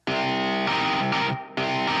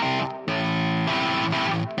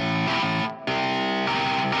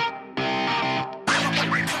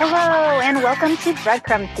Hello, and welcome to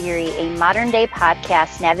Breadcrumb Theory, a modern-day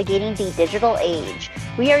podcast navigating the digital age.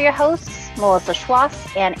 We are your hosts, Melissa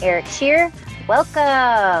Schwass and Erik Shear.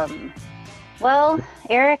 Welcome. Well,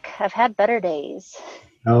 Erik, I've had better days.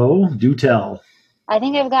 Oh, do tell. I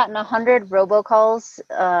think I've gotten 100 robocalls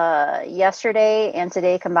yesterday and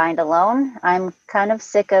today combined alone. I'm kind of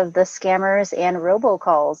sick of the scammers and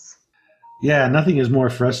robocalls. Yeah, nothing is more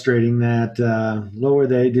frustrating that lower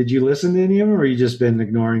they. Did you listen to any of them, or you just been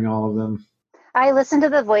ignoring all of them? I listened to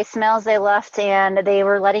the voicemails they left, and they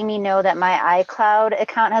were letting me know that my iCloud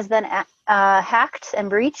account has been hacked and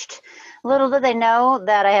breached. Little did they know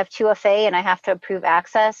that I have 2FA and I have to approve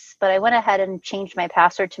access, but I went ahead and changed my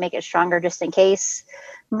password to make it stronger just in case.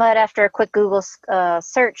 But after a quick Google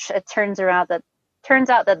search, it turns out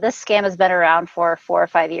that this scam has been around for 4 or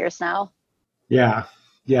 5 years now. Yeah,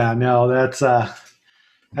 yeah, no, that's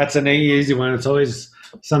an easy one. It's always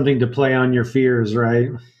something to play on your fears, right?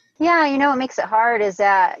 Yeah, what makes it hard is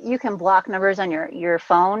that you can block numbers on your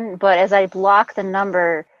phone, but as I block the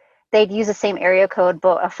number, they'd use the same area code,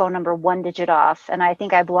 but a phone number one digit off. And I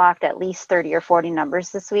think I blocked at least 30 or 40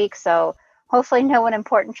 numbers this week. So hopefully no one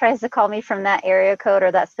important tries to call me from that area code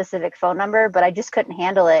or that specific phone number, but I just couldn't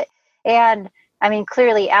handle it. And I mean,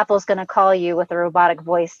 clearly Apple's going to call you with a robotic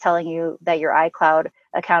voice telling you that your iCloud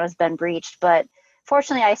account has been breached. But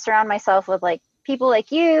fortunately, I surround myself with people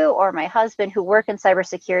like you or my husband who work in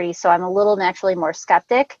cybersecurity. So I'm a little naturally more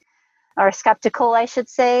skeptical, I should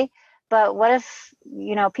say. But what if,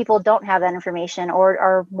 people don't have that information or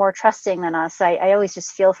are more trusting than us? I always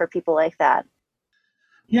just feel for people like that.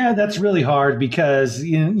 Yeah, that's really hard because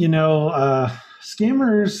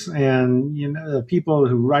scammers and the people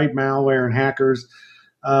who write malware and hackers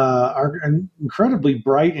are incredibly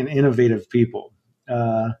bright and innovative people,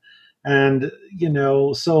 and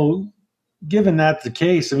so given that's the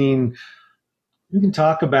case, I mean, you can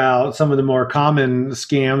talk about some of the more common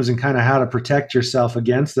scams and kind of how to protect yourself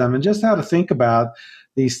against them and just how to think about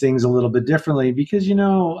these things a little bit differently because,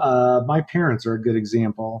 my parents are a good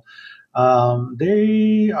example.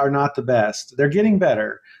 They are not the best. They're getting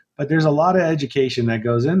better, but there's a lot of education that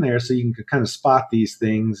goes in there so you can kind of spot these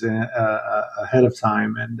things ahead of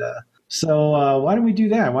time. And so why don't we do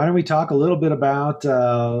that? Why don't we talk a little bit about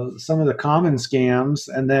some of the common scams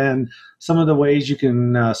and then some of the ways you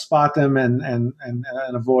can spot them and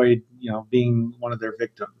avoid, being one of their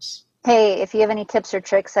victims. Hey, if you have any tips or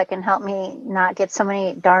tricks that can help me not get so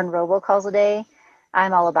many darn robocalls a day,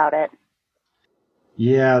 I'm all about it.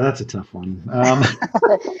 Yeah, that's a tough one.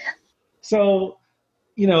 So,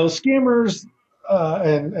 scammers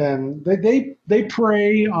and they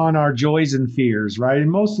prey on our joys and fears, right?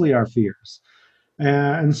 And mostly our fears.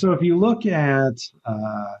 And so if you look at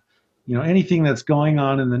anything that's going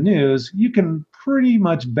on in the news, you can pretty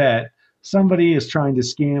much bet somebody is trying to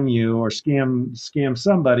scam you or scam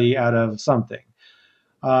somebody out of something.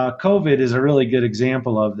 COVID is a really good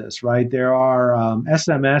example of this, right? There are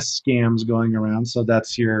SMS scams going around, so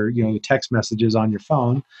that's your text messages on your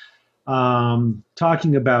phone,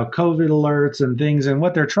 talking about COVID alerts and things. And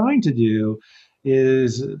what they're trying to do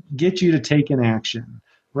is get you to take an action,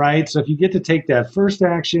 right? So if you get to take that first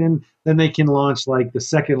action, then they can launch like the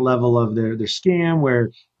second level of their scam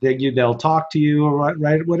where they'll talk to you,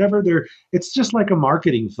 right? Whatever it's just like a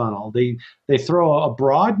marketing funnel. They throw a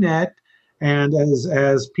broad net, and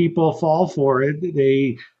as people fall for it,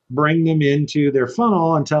 they bring them into their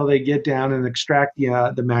funnel until they get down and extract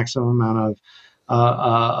the maximum amount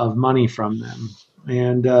of money from them.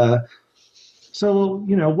 And so,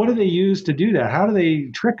 what do they use to do that? How do they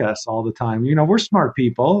trick us all the time? We're smart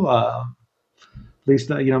people. At least,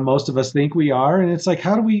 most of us think we are. And it's like,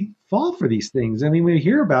 how do we fall for these things? I mean, we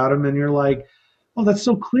hear about them and you're like, oh, that's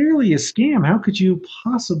so clearly a scam. How could you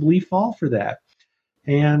possibly fall for that?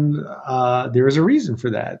 And there is a reason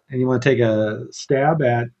for that. And you want to take a stab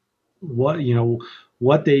at what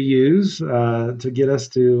they use to get us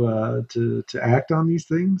to act on these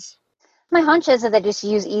things. My hunch is that they just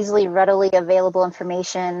use easily, readily available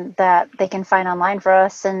information that they can find online for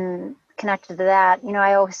us and connected to that.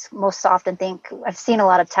 I always most often think I've seen a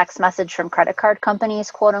lot of text message from credit card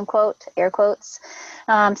companies, quote unquote, air quotes,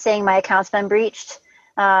 saying my account's been breached.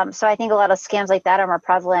 So I think a lot of scams like that are more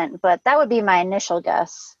prevalent, but that would be my initial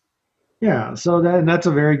guess. Yeah, so that's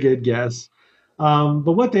a very good guess.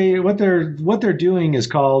 But what they're doing is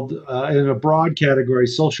called in a broad category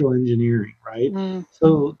social engineering, right? Mm.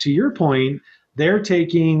 So to your point, they're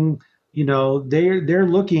taking, they're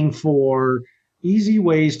looking for easy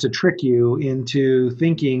ways to trick you into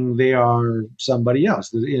thinking they are somebody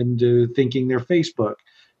else, into thinking they're Facebook,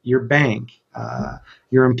 your bank,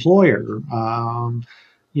 your employer.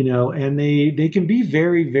 and they can be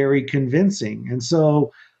very, very convincing. And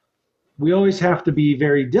so we always have to be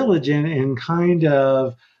very diligent and kind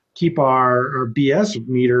of keep our BS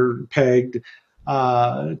meter pegged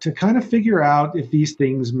to kind of figure out if these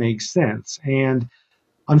things make sense. And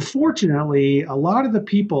unfortunately, a lot of the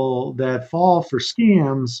people that fall for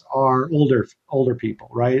scams are older people,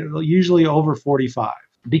 right? Usually over 45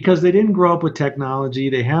 because they didn't grow up with technology.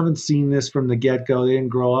 They haven't seen this from the get-go. They didn't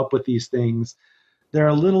grow up with these things. They're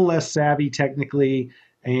a little less savvy technically,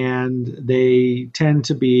 and they tend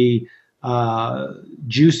to be uh,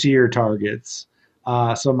 juicier targets.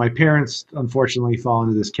 So my parents unfortunately fall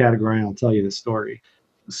into this category, and I'll tell you the story.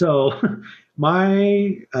 So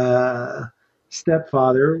my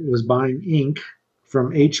stepfather was buying ink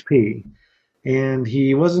from HP, and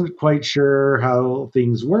he wasn't quite sure how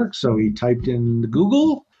things work, so he typed in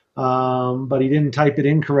Google, but he didn't type it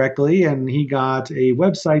in correctly, and he got a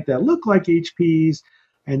website that looked like HP's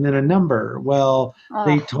and then a number. Well,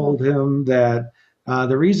 they Oh, told him that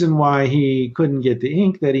the reason why he couldn't get the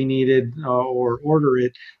ink that he needed or order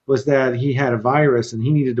it was that he had a virus and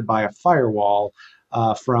he needed to buy a firewall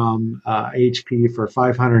from HP for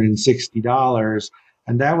 $560,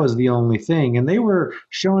 and that was the only thing. And they were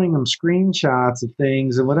showing him screenshots of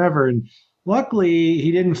things and whatever. And luckily,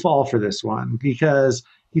 he didn't fall for this one because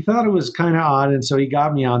he thought it was kind of odd. And so he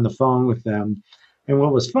got me on the phone with them. And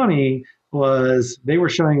what was funny was they were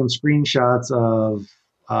showing him screenshots of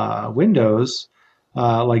Windows,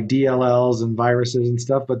 like DLLs and viruses and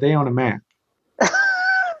stuff, but they own a Mac.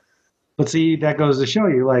 But see, that goes to show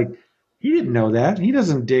you, like, he didn't know that. He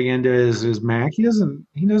doesn't dig into his Mac. He doesn't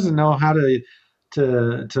know how to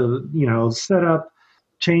set up,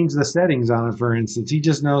 change the settings on it, for instance. He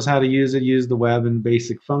just knows how to use the web and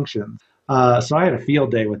basic functions. So I had a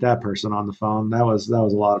field day with that person on the phone. That was a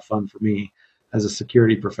lot of fun for me as a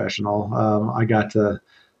security professional. I got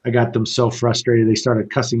them so frustrated they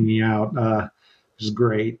started cussing me out. Which is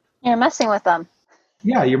great. you're messing with them.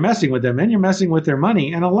 Yeah, you're messing with them and you're messing with their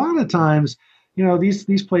money. And a lot of times,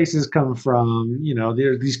 these places come from,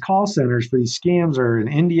 these call centers for these scams are in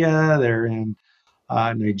India, they're in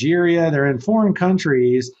Nigeria, they're in foreign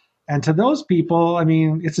countries. And to those people, I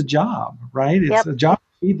mean, it's a job, right? It's Yep. a job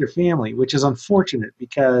to feed their family, which is unfortunate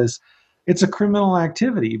because it's a criminal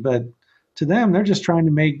activity. But to them, they're just trying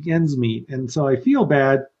to make ends meet. And so I feel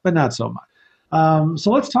bad, but not so much.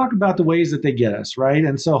 So let's talk about the ways that they get us, right?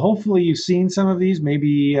 And so hopefully you've seen some of these,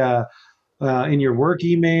 maybe in your work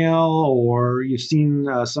email, or you've seen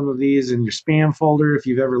some of these in your spam folder if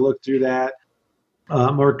you've ever looked through that,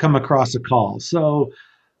 or come across a call. So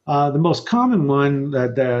the most common one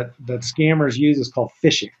that scammers use is called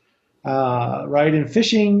phishing, right? And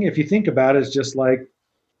phishing, if you think about it, is just like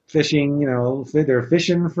fishing. They're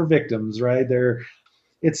fishing for victims, right?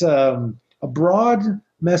 It's a broad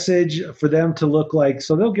message for them to look like,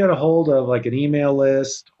 so they'll get a hold of like an email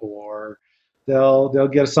list, or they'll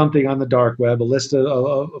get something on the dark web, a list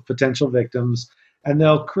of potential victims, and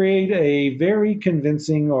they'll create a very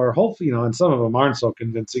convincing, or hopefully, and some of them aren't so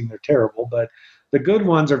convincing, they're terrible, but the good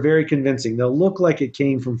ones are very convincing. They'll look like it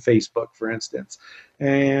came from Facebook, for instance,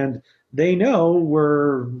 and they know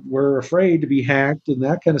we're afraid to be hacked and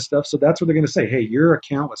that kind of stuff, so that's what they're going to say. Hey, your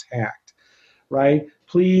account was hacked, right?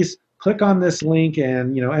 Please click on this link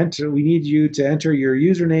and enter. We need you to enter your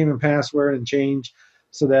username and password and change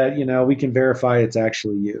so that we can verify it's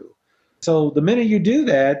actually you. So the minute you do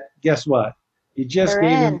that, guess what? You just They're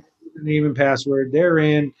gave them in. the name and password. They're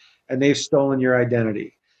in, and they've stolen your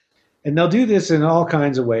identity. And they'll do this in all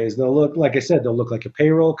kinds of ways. They'll look, like I said, they'll look like a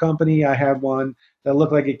payroll company. I have one that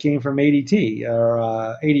looked like it came from ADT or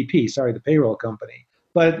ADP, sorry, the payroll company.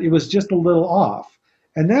 But it was just a little off.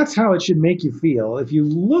 And that's how it should make you feel. If you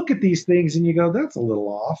look at these things and you go, that's a little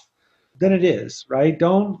off, then it is, right?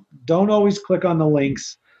 Don't always click on the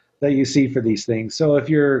links that you see for these things. So if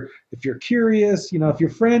you're curious, if your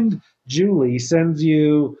friend Julie sends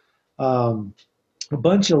you a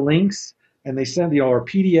bunch of links and they send or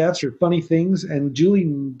PDFs or funny things, and Julie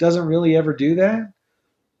doesn't really ever do that,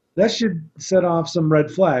 that should set off some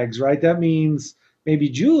red flags, right? That means maybe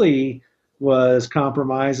Julie was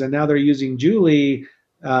compromised and now they're using Julie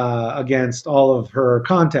against all of her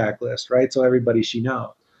contact list, right? So everybody she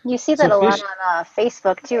knows. You see So that a lot fish, on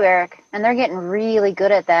Facebook too, Eric, and they're getting really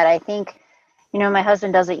good at that. I think, my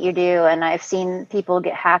husband does what you do, and I've seen people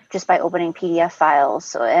get hacked just by opening PDF files.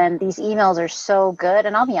 So, and these emails are so good.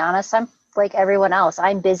 And I'll be honest, I'm like everyone else.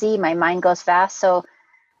 I'm busy, my mind goes fast. So,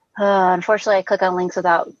 unfortunately, I click on links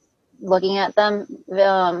without looking at them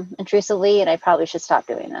intrusively, and I probably should stop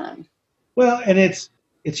doing that. well, and it's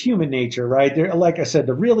human nature, right? There, like I said,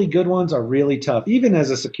 the really good ones are really tough. Even as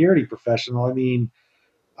a security professional, I mean,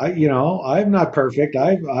 I'm not perfect.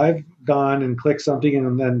 I've gone and clicked something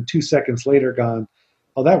and then 2 seconds later gone,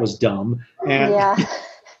 oh, that was dumb. And Yeah,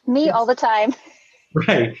 me all it's the time.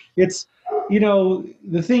 right.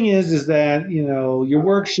 The thing is that, your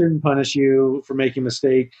work shouldn't punish you for making a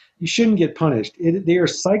mistake. You shouldn't get punished. They are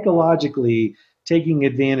psychologically taking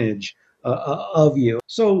advantage of you.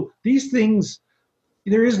 So these things,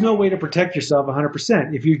 there is no way to protect yourself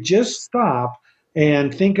 100%. If you just stop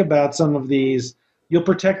and think about some of these, you'll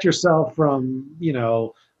protect yourself from,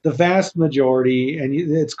 the vast majority, and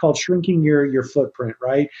it's called shrinking your footprint,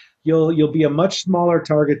 right? You'll be a much smaller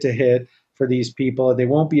target to hit for these people. They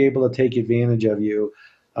won't be able to take advantage of you,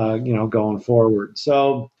 going forward.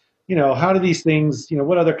 So, how do these things,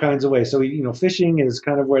 what other kinds of ways? So, phishing is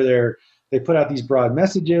kind of where they put out these broad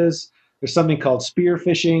messages. There's something called spear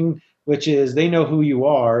phishing, which is they know who you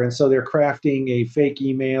are, and so they're crafting a fake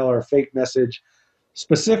email or a fake message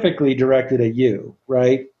specifically directed at you,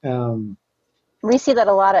 right? We see that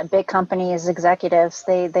a lot at big companies, executives.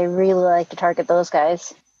 They really like to target those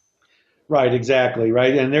guys. Right, exactly,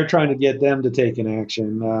 right, and they're trying to get them to take an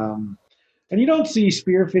action. And you don't see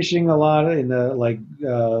spear phishing a lot in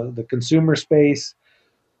the consumer space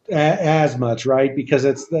as much, right? Because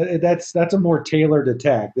that's a more tailored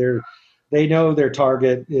attack. They know their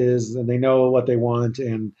target is, and they know what they want,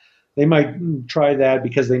 and they might try that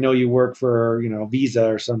because they know you work for Visa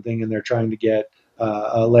or something, and they're trying to get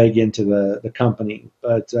a leg into the company.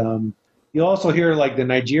 But you also hear like the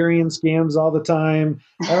Nigerian scams all the time.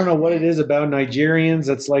 I don't know what it is about Nigerians.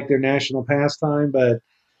 That's like their national pastime, but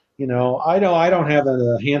I know I don't have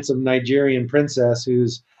a handsome Nigerian princess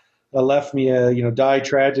who's left me died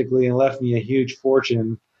tragically and left me a huge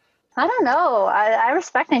fortune. I don't know. I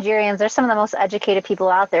respect Nigerians. They're some of the most educated people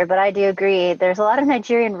out there, but I do agree. There's a lot of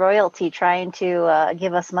Nigerian royalty trying to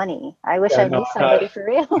give us money. I wish Yeah, I no, knew somebody for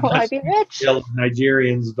real. I'm not I'd be rich. jealous of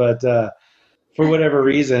Nigerians, but for whatever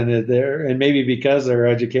reason, they're and maybe because they're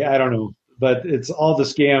educated, I don't know. But it's all the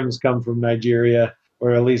scams come from Nigeria,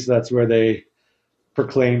 or at least that's where they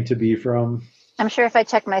proclaim to be from. I'm sure if I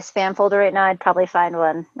checked my spam folder right now, I'd probably find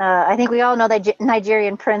one. I think we all know the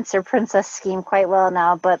Nigerian prince or princess scheme quite well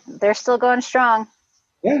now, but they're still going strong.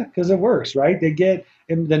 Yeah, because it works, right? They get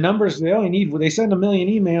and the numbers they only need. They send a million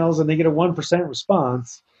emails and they get a 1%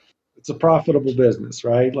 response. It's a profitable business,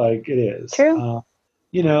 right? Like it is. True.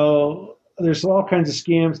 There's all kinds of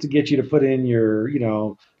scams to get you to put in your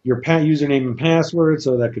username and password.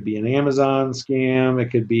 So that could be an Amazon scam. It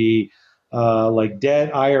could be like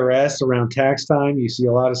debt IRS around tax time. You see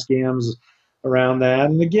a lot of scams around that.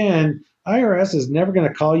 And again, IRS is never going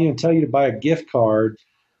to call you and tell you to buy a gift card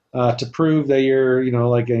to prove that you're,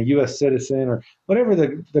 like a U.S. citizen or whatever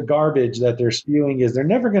the garbage that they're spewing is. They're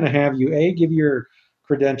never going to have you give your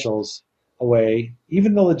credentials away.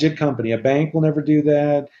 Even the legit company, a bank will never do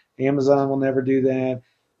that. Amazon will never do that.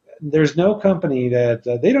 There's no company that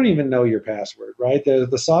they don't even know your password, right?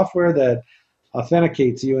 The software that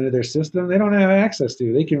authenticates you into their system, they don't have access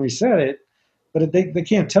to. They can reset it, but they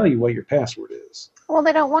can't tell you what your password is. Well,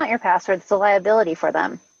 they don't want your password. It's a liability for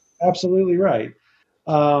them. Absolutely right.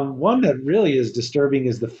 One that really is disturbing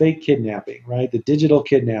is the fake kidnapping, right? The digital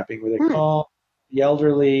kidnapping, where they Hmm. call the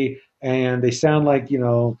elderly and they sound like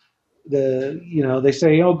they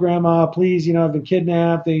say, "Oh, grandma, please, I've been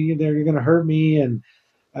kidnapped. They're going to hurt me," and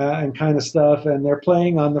kind of stuff, and they're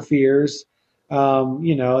playing on the fears, and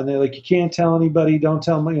they're like, "You can't tell anybody. Don't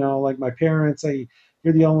tell me, like my parents.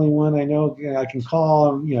 You're the only one I know I can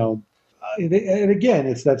call." And again,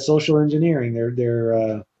 it's that social engineering they're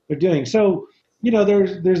doing. So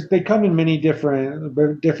there's they come in many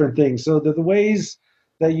different things. So the ways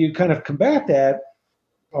that you kind of combat that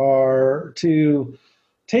are to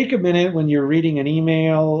take a minute when you're reading an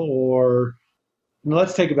email, or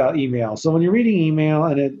let's take about email. So when you're reading email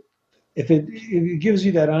and if it gives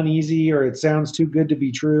you that uneasy or it sounds too good to be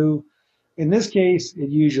true, in this case, it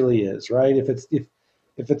usually is, right? If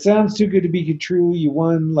it sounds too good to be true, you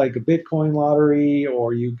won like a Bitcoin lottery,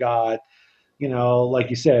 or you got, like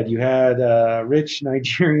you said, you had rich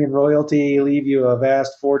Nigerian royalty leave you a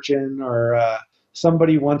vast fortune, or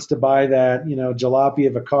somebody wants to buy that, jalopy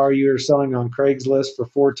of a car you're selling on Craigslist for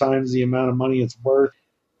 4 times the amount of money it's worth.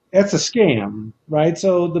 That's a scam, right?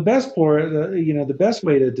 So the best way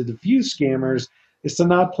to defuse scammers is to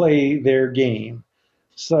not play their game.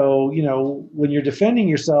 So, when you're defending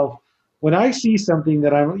yourself, when I see something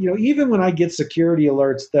that even when I get security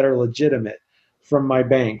alerts that are legitimate from my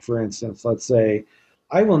bank, for instance, let's say,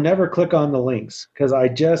 I will never click on the links because I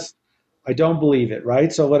don't believe it,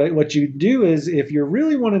 right? So what you do is if you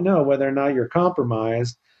really want to know whether or not you're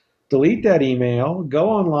compromised, delete that email, go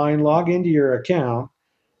online, log into your account,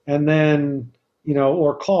 and then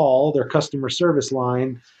or call their customer service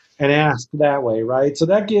line and ask that way, right? So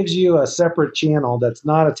that gives you a separate channel that's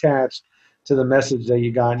not attached to the message that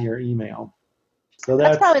you got in your email. So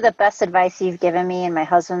That's that's, probably the best advice you've given me and my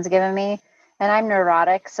husband's given me. And I'm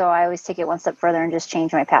neurotic, so I always take it one step further and just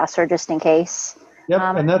change my password just in case. yep,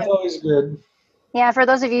 Um, and that's always good. yeah, for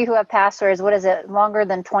those of you who have passwords, what is it? Longer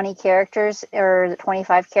than 20 characters or is it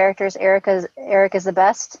 25 characters? Eric is the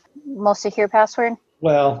best, most secure password.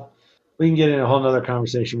 Well, we can get in a whole nother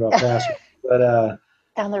conversation about passwords, but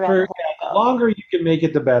Down the for rabbit hole yeah, I the go. longer you can make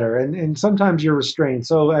it, the better. And sometimes you're restrained.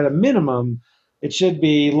 So at a minimum, it should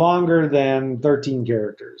be longer than 13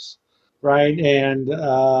 characters, right? And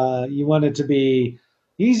you want it to be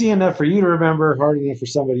easy enough for you to remember, hard enough for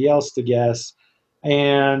somebody else to guess.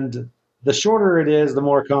 And the shorter it is, the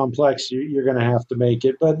more complex you're going to have to make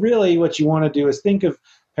it. But really, what you want to do is think of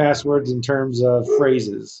passwords in terms of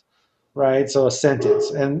phrases, right? So a sentence,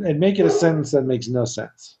 and make it a sentence that makes no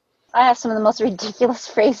sense. I have some of the most ridiculous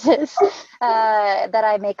phrases that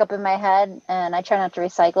I make up in my head, and I try not to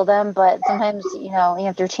recycle them. But sometimes, you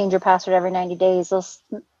have to change your password every 90 days. Just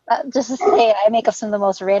to say, I make up some of the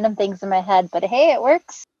most random things in my head, but hey, it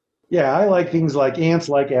works. Yeah, I like things like ants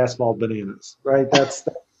like asphalt bananas, right? That's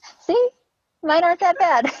See, mine aren't that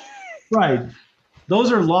bad. right.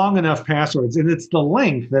 Those are long enough passwords, and it's the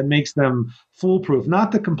length that makes them foolproof,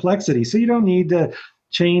 not the complexity. So you don't need to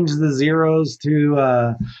change the zeros to,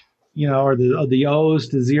 or the O's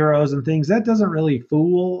to zeros and things. That doesn't really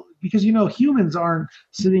fool because humans aren't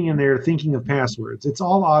sitting in there thinking of passwords. It's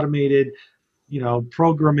all automated,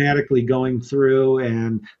 programmatically going through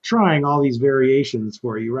and trying all these variations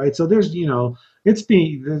for you, right? So there's, it's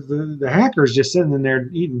the hacker's just sitting in there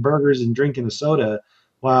eating burgers and drinking a soda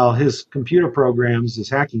while his computer programs, his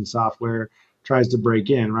hacking software tries to break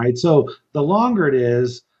in, right? So the longer it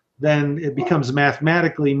is, then it becomes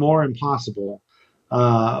mathematically more impossible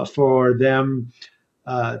for them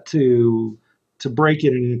to break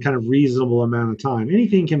it in a kind of reasonable amount of time.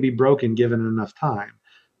 Anything can be broken given enough time.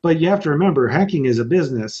 But you have to remember, hacking is a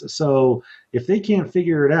business. So if they can't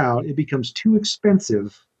figure it out, it becomes too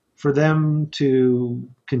expensive for them to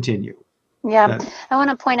continue. Yeah, That I want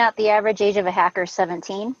to point out the average age of a hacker is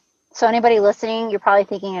 17. So anybody listening, you're probably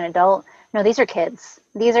thinking an adult. No, these are kids.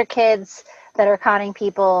 These are kids that are conning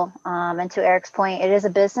people. And to Eric's point, it is a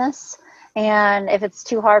business. And if it's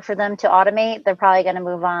too hard for them to automate, they're probably going to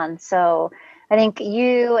move on. So I think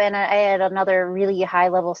you and I had another really high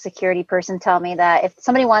level security person tell me that if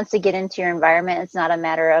somebody wants to get into your environment, it's not a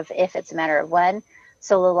matter of if, it's a matter of when.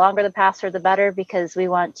 So the longer the password, the better, because we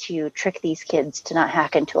want to trick these kids to not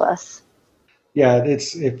hack into us. yeah,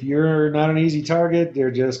 it's if you're not an easy target,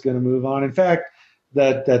 they're just going to move on. In fact,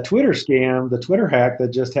 that Twitter scam, the Twitter hack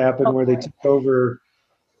that just happened, Oh where they boy. took over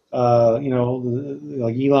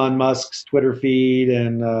like Elon Musk's Twitter feed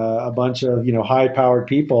and a bunch of high-powered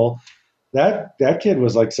people. That kid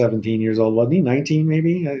was like 17 years old, wasn't he? 19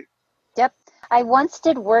 maybe. Yep. I once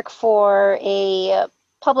did work for a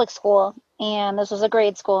public school, and this was a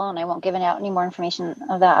grade school, and I won't give out any more information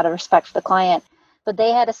of that out of respect for the client. But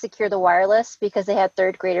they had to secure the wireless because they had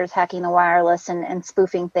third graders hacking the wireless and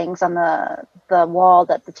spoofing things on the wall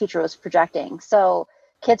that the teacher was projecting. So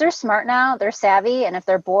kids are smart now, they're savvy, and if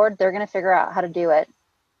they're bored, they're going to figure out how to do it.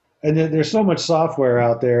 And there's so much software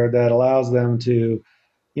out there that allows them to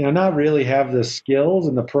not really have the skills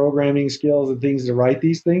and the programming skills and things to write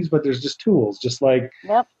these things, but there's just tools, just like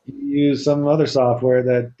Yep. you use some other software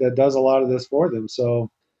that does a lot of this for them.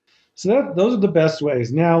 So those are the best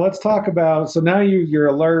ways. Now let's talk about. So now you're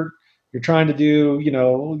alert. You're trying to do.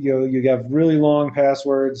 You have really long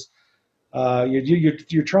passwords.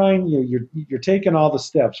 You're trying. You're taking all the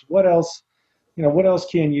steps. What else? What else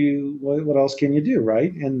can you? What else can you do?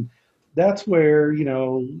 Right? And that's where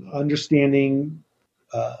understanding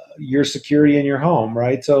your security in your home.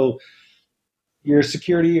 Right? So your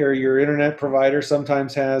security or your internet provider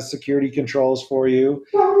sometimes has security controls for you.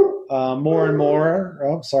 More and more.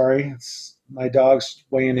 Oh, sorry, it's my dog's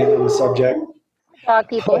weighing in on the subject. Dog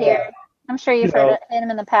people But, here. I'm sure you you've heard know, it him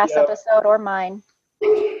in the past yeah, episode or mine.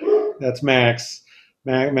 that's Max.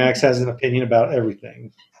 Max has an opinion about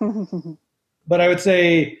everything. But I would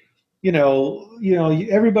say,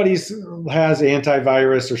 everybody's has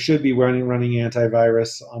antivirus or should be running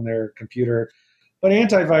antivirus on their computer, but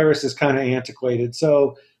antivirus is kind of antiquated.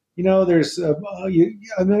 So, there's, I mean,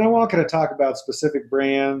 I'm not going to talk about specific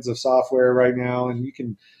brands of software right now, and if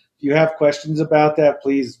you have questions about that,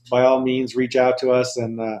 please by all means reach out to us,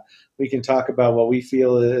 and we can talk about what we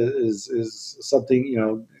feel is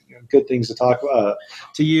something good things to talk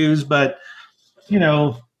to use, but you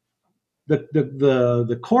know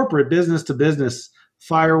the corporate business to business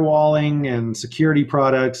firewalling and security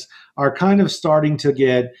products are kind of starting to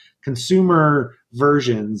get consumer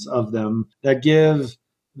versions of them that give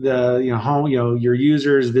the your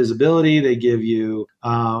users visibility. They give you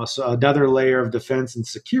so another layer of defense and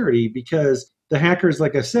security, because the hackers,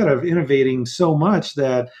 like I said, are innovating so much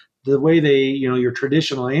that the way they your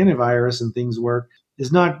traditional antivirus and things work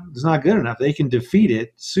is not good enough. They can defeat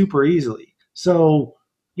it super easily. So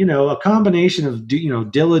a combination of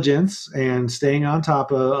diligence and staying on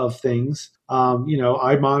top of things.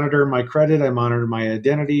 I monitor my credit, I monitor my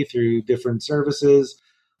identity through different services,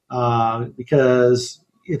 because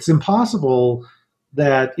it's impossible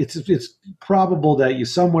that it's probable that you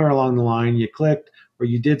somewhere along the line you clicked or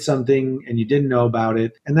you did something and you didn't know about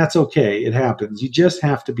it, and that's okay. It happens. You just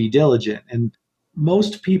have to be diligent, and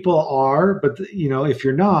most people are. But if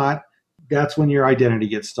you're not, that's when your identity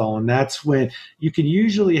gets stolen. That's when you can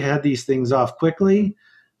usually head these things off quickly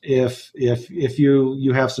if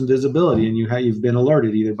you have some visibility and you've been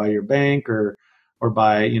alerted either by your bank or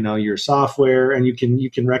by your software, and you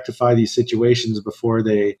can rectify these situations before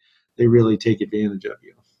they really take advantage of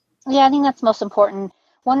you. Yeah, I think that's most important.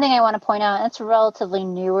 One thing I want to point out, and it's relatively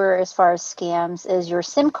newer as far as scams, is your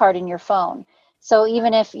SIM card in your phone. So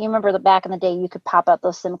even if you remember the back in the day, you could pop out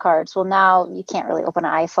those SIM cards. Well, now you can't really open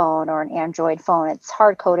an iPhone or an Android phone. It's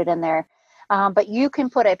hard coded in there. But you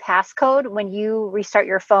can put a passcode when you restart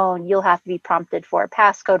your phone. You'll have to be prompted for a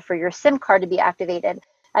passcode for your SIM card to be activated.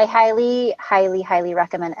 I highly, highly, highly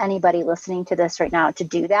recommend anybody listening to this right now to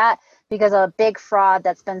do that, because a big fraud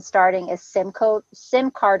that's been starting is SIM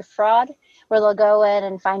card fraud, where they'll go in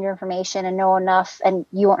and find your information and know enough, and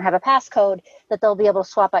you won't have a passcode, that they'll be able to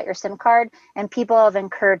swap out your SIM card. And people have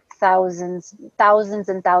incurred thousands and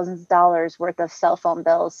thousands of dollars worth of cell phone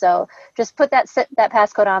bills. So just put that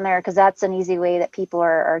passcode on there, because that's an easy way that people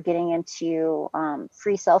are getting into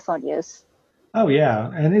free cell phone use. Oh yeah,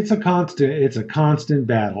 and it's a constant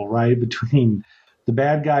battle, right, between the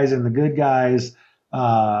bad guys and the good guys,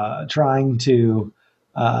 trying to,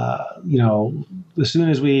 as soon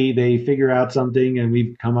as they figure out something and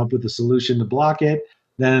we come up with a solution to block it,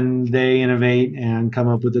 then they innovate and come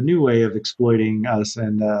up with a new way of exploiting us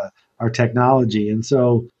and our technology. And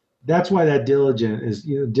so that's why that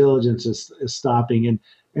diligence is stopping,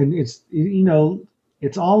 and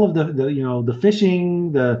it's all of the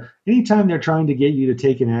phishing, the anytime they're trying to get you to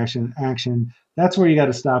take an action, that's where you got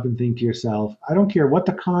to stop and think to yourself, I don't care what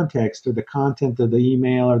the context or the content of the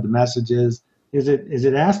email or the message is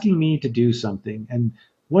it asking me to do something, and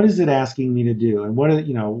what is it asking me to do, and what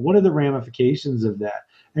are the ramifications of that?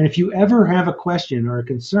 And if you ever have a question or a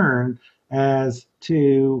concern as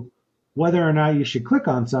to whether or not you should click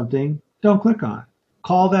on something, don't click on it.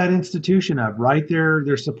 Call that institution up, write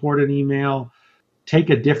their support an email, take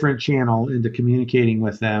a different channel into communicating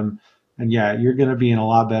with them, and yeah, you're going to be in a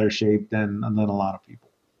lot better shape than a lot of people.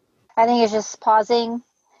 I think it's just pausing,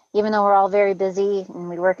 even though we're all very busy and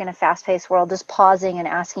we work in a fast paced world, just pausing and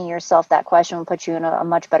asking yourself that question will put you in a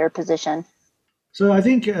much better position. So I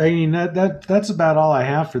mean that's about all I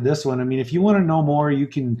have for this one. I mean, if you want to know more,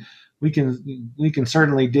 we can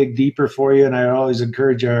certainly dig deeper for you, and I always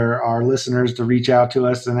encourage our listeners to reach out to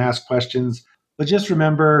us and ask questions. But just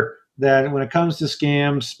remember that when it comes to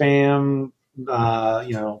scams, spam,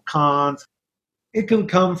 cons, it can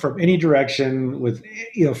come from any direction, with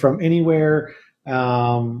from anywhere,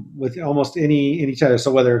 with almost any type.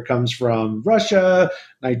 So whether it comes from Russia,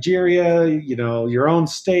 Nigeria, your own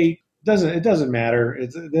state, it doesn't matter.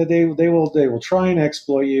 They will try and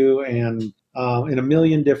exploit you, and in a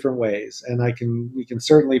million different ways. And we can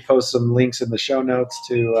certainly post some links in the show notes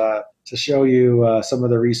to show you some of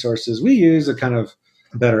the resources we use to kind of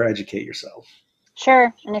better educate yourself.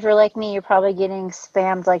 Sure. And if you're like me, you're probably getting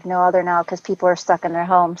spammed like no other now because people are stuck in their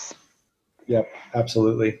homes. Yep,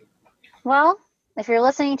 absolutely. Well, if you're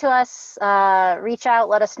listening to us, reach out,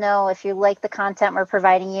 let us know if you like the content we're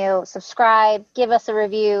providing you. Subscribe, give us a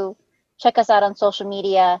review, check us out on social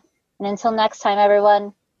media. And until next time,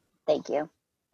 everyone, thank you.